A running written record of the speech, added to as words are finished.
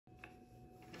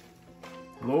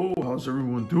Hello, how's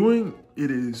everyone doing?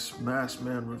 It is Masked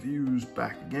Man Reviews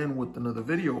back again with another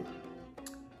video.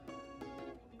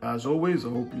 As always, I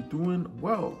hope you're doing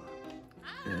well.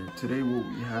 And today what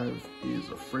we have is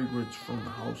a fragrance from the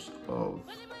house of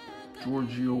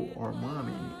Giorgio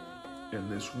Armani,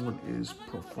 and this one is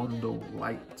Profondo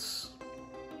Lights.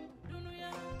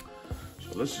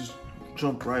 So let's just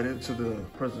jump right into the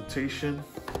presentation.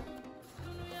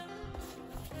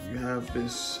 You have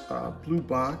this blue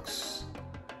box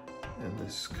and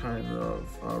this kind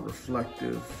of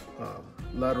reflective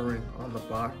lettering on the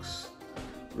box.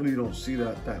 Really don't see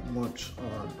that much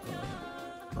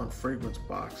on fragrance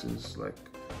boxes like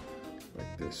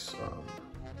this.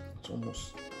 It's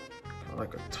almost kind of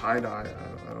like a tie-dye.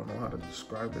 I don't know how to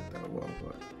describe it that well,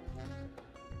 but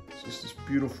it's just this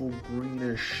beautiful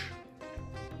greenish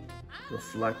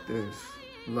reflective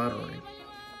lettering.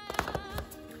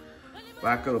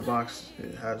 Back of the box,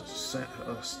 it has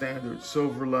standard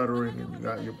silver lettering, and you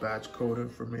got your batch code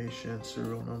information,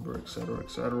 serial number, etc.,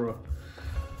 etc.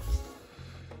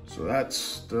 So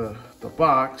that's the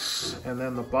box, and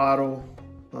then the bottle.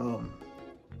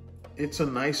 It's a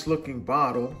nice looking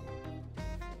bottle,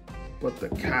 but the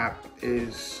cap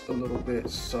is a little bit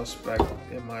suspect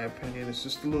in my opinion. It's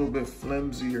just a little bit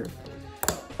flimsier.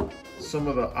 Some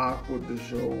of the Aqua de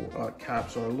Jo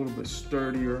caps are a little bit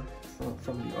sturdier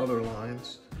from the other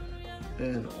lines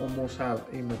and almost have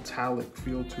a metallic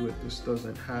feel to it. This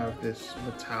doesn't have this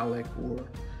metallic or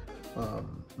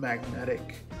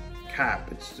magnetic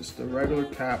cap. It's just a regular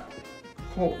cap.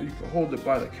 You can hold it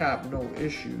by the cap, no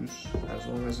issues, as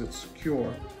long as it's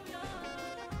secure.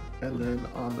 And then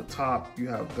on the top you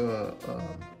have the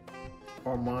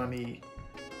Armani,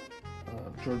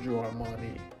 Giorgio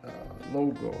Armani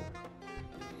logo.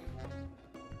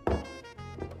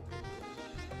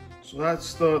 So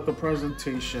that's the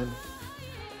presentation.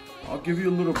 I'll give you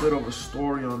a little bit of a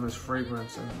story on this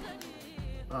fragrance, and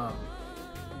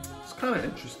it's kind of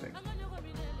interesting.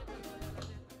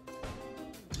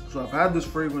 So I've had this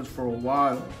fragrance for a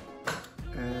while,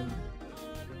 and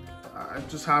I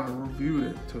just haven't reviewed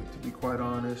it, to be quite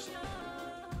honest.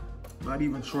 Not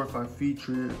even sure if I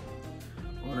feature it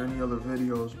on any other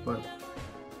videos, but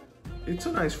it's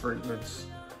a nice fragrance.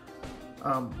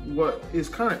 What is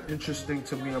kind of interesting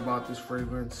to me about this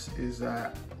fragrance is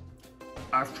that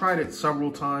I've tried it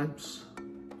several times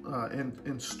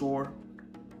in store,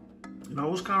 and I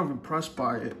was kind of impressed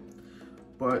by it,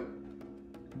 but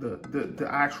the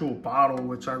actual bottle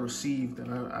which I received,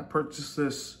 and I purchased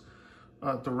this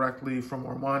directly from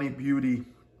Armani Beauty.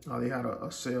 They had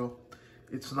a sale.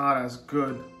 It's not as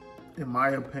good, in my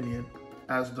opinion,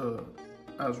 as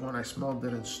when I smelled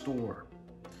it in store.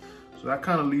 So that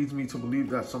kind of leads me to believe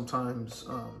that sometimes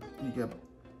you get,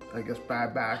 I guess,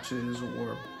 bad batches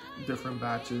or different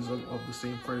batches of the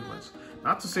same fragrance.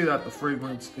 Not to say that the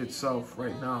fragrance itself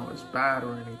right now is bad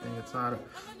or anything. It's not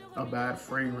a bad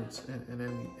fragrance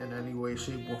in any way,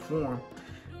 shape, or form.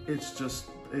 It's just,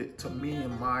 to me,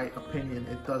 in my opinion,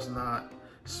 it does not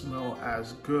smell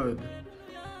as good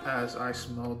as I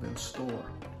smelled in store.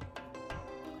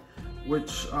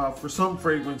 Which for some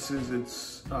fragrances,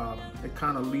 it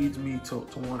kind of leads me to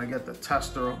want to get the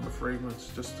tester of the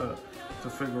fragrance, just to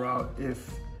figure out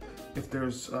if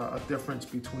there's a difference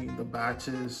between the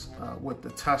batches with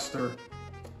the tester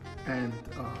and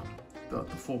the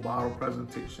full bottle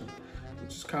presentation,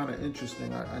 which is kind of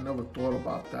interesting. I never thought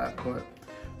about that, but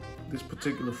this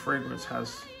particular fragrance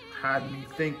has had me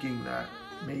thinking that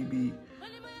maybe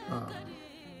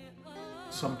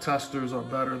some testers are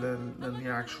better than the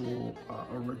actual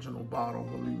original bottle,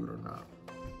 believe it or not.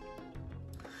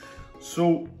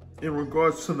 So in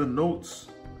regards to the notes,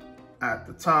 at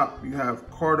the top you have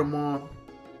cardamom,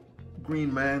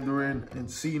 green mandarin,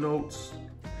 and sea notes.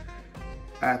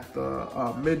 At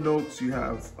the mid notes you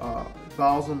have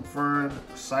balsam fern,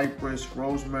 cypress,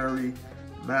 rosemary,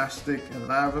 mastic, and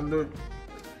lavender.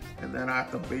 And then at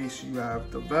the base you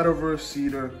have the vetiver,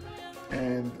 cedar,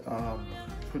 and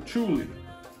patchouli.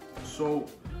 So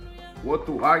what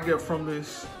do I get from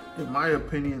this? In my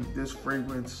opinion, this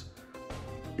fragrance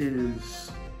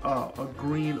is a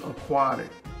green aquatic.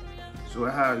 So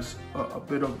it has a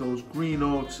bit of those green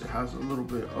notes. It has a little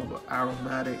bit of an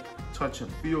aromatic touch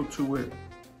and feel to it,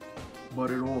 but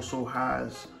it also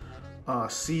has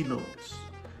sea notes.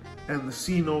 And the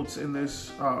sea notes in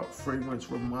this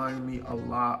fragrance remind me a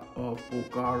lot of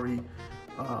Bulgari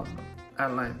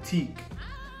Atlantique,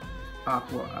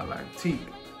 Aqua Atlantique.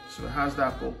 So it has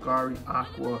that Bulgari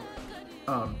Aqua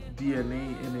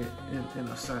DNA in it, in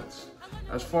a sense.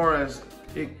 As far as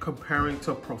it comparing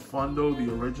to Profondo,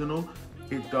 the original,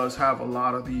 it does have a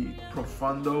lot of the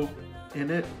Profondo in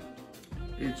it.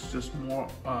 it's just more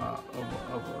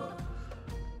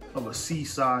of a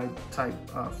seaside type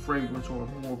fragrance, or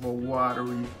more of a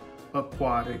watery,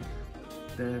 aquatic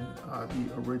than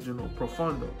the original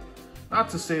Profondo. Not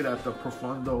to say that the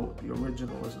Profondo, the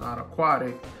original, is not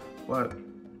aquatic, but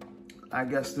I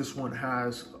guess this one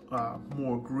has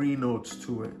more green notes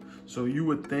to it. So you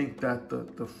would think that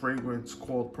the fragrance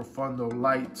called Profundo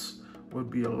Lights would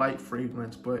be a light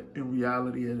fragrance, but in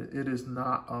reality, it is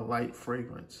not a light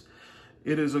fragrance.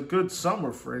 It is a good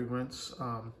summer fragrance,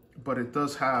 but it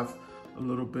does have a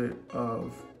little bit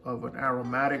of an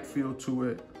aromatic feel to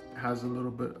it. It has a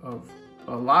little bit of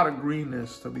a lot of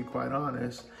greenness, to be quite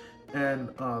honest, and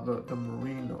the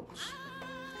marine notes.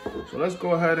 So let's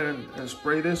go ahead and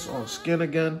spray this on skin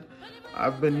again.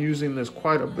 I've been using this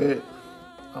quite a bit.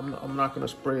 I'm not gonna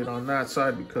spray it on that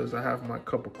side because I have my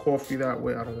cup of coffee that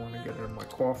way. I don't want to get it in my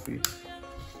coffee.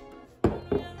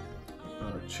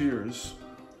 Cheers.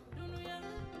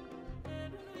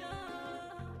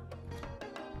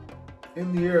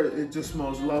 In the air, it just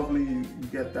smells lovely. You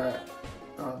get that,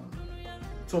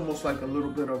 it's almost like a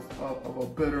little bit of a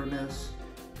bitterness,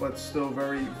 but still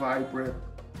very vibrant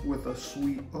with a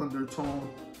sweet undertone.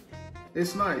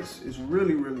 It's nice. It's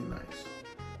really, really nice.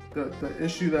 The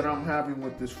issue that I'm having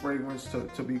with this fragrance,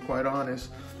 to be quite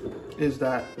honest, is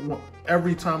that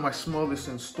every time I smell this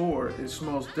in store, it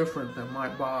smells different than my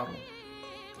bottle.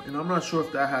 And I'm not sure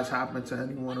if that has happened to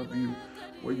any one of you,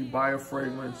 where you buy a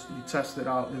fragrance, you test it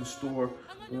out in store,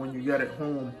 but when you get it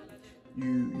home,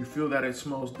 you feel that it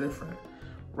smells different.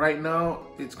 Right now,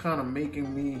 it's kind of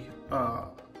making me,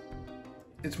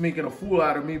 it's making a fool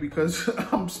out of me because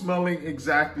I'm smelling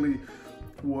exactly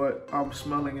what I'm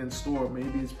smelling in store.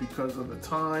 Maybe it's because of the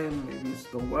time, maybe it's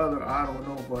the weather, I don't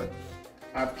know, but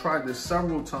I've tried this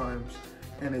several times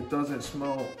and it doesn't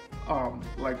smell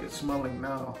like it's smelling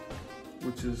now,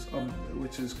 which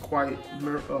is quite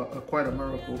a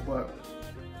miracle. But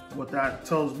what that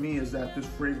tells me is that this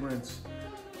fragrance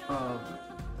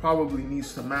probably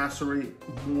needs to macerate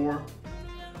more,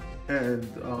 and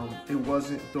it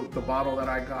wasn't the bottle that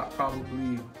I got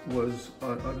probably was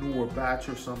a newer batch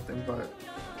or something, but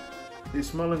it's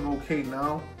smelling okay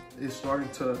now. It's starting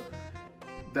to,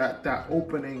 that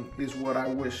opening is what I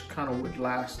wish kind of would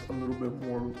last a little bit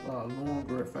more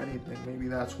longer, if anything. Maybe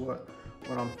that's what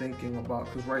I'm thinking about,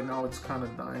 because right now it's kind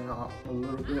of dying off a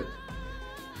little bit,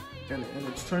 and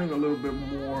it's turning a little bit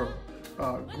more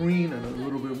green and a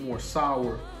little bit more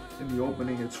sour. In the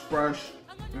opening, it's fresh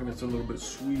and it's a little bit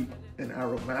sweet and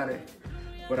aromatic,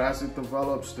 but as it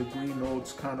develops, the green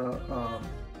notes kind of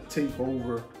take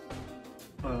over.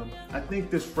 I think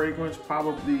this fragrance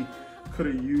probably could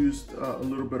have used a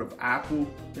little bit of apple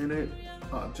in it,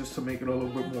 just to make it a little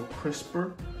bit more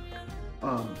crisper,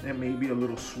 and maybe a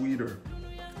little sweeter.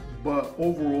 But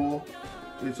overall,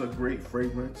 it's a great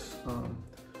fragrance.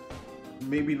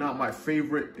 Maybe not my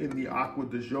favorite in the Acqua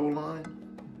di Gio line,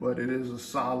 but it is a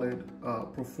solid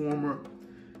performer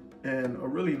and a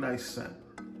really nice scent.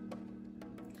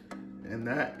 And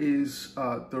that is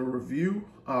the review.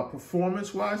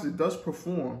 Performance-wise, it does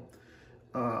perform.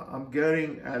 I'm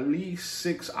getting at least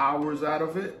 6 hours out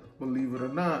of it, believe it or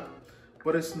not,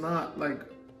 but it's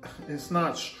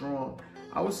not strong.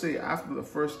 I would say after the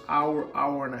first hour,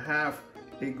 hour and a half,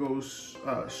 it goes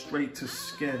straight to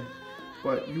skin,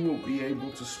 but you will be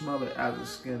able to smell it as a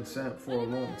skin scent for a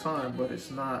long time, but it's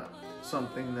not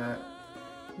something that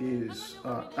is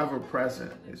ever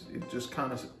present. It just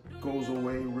kind of goes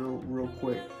away real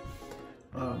quick.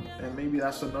 And maybe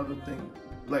that's another thing,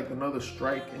 like another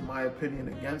strike in my opinion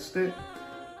against it,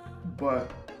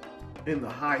 but in the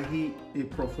high heat, it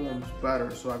performs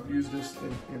better. So I've used this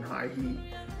in high heat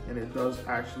and it does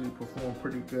actually perform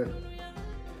pretty good.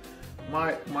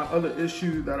 My other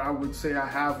issue that I would say I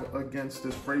have against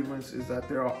this fragrance is that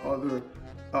there are other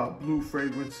blue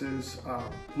fragrances,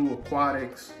 blue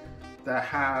aquatics, that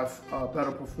have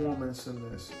better performance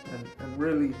than this. And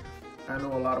really, I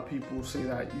know a lot of people say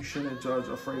that you shouldn't judge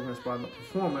a fragrance by the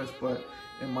performance, but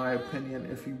in my opinion,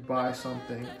 if you buy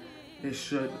something, it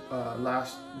should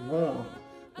last long,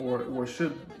 or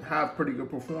should have pretty good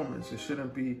performance. It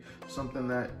shouldn't be something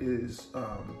that is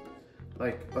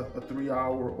like a 3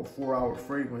 hour or 4 hour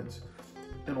fragrance.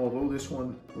 And although this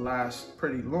one lasts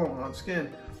pretty long on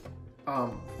skin,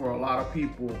 for a lot of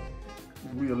people,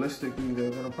 realistically,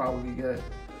 they're gonna probably get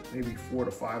maybe 4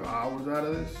 to 5 hours out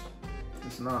of this.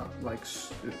 It's not like,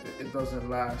 it doesn't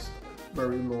last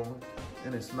very long,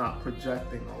 and it's not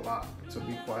projecting a lot, to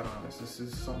be quite honest. This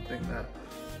is something that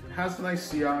has nice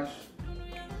sillage,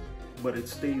 but it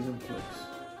stays in place.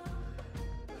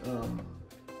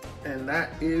 And that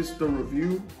is the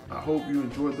review. I hope you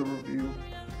enjoyed the review.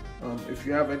 If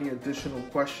you have any additional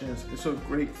questions, it's a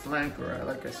great flanker.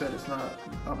 Like I said,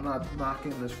 I'm not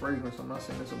knocking this fragrance. I'm not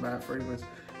saying it's a bad fragrance,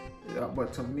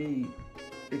 but to me,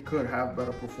 it could have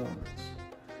better performance.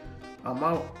 I'm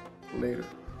out. Later.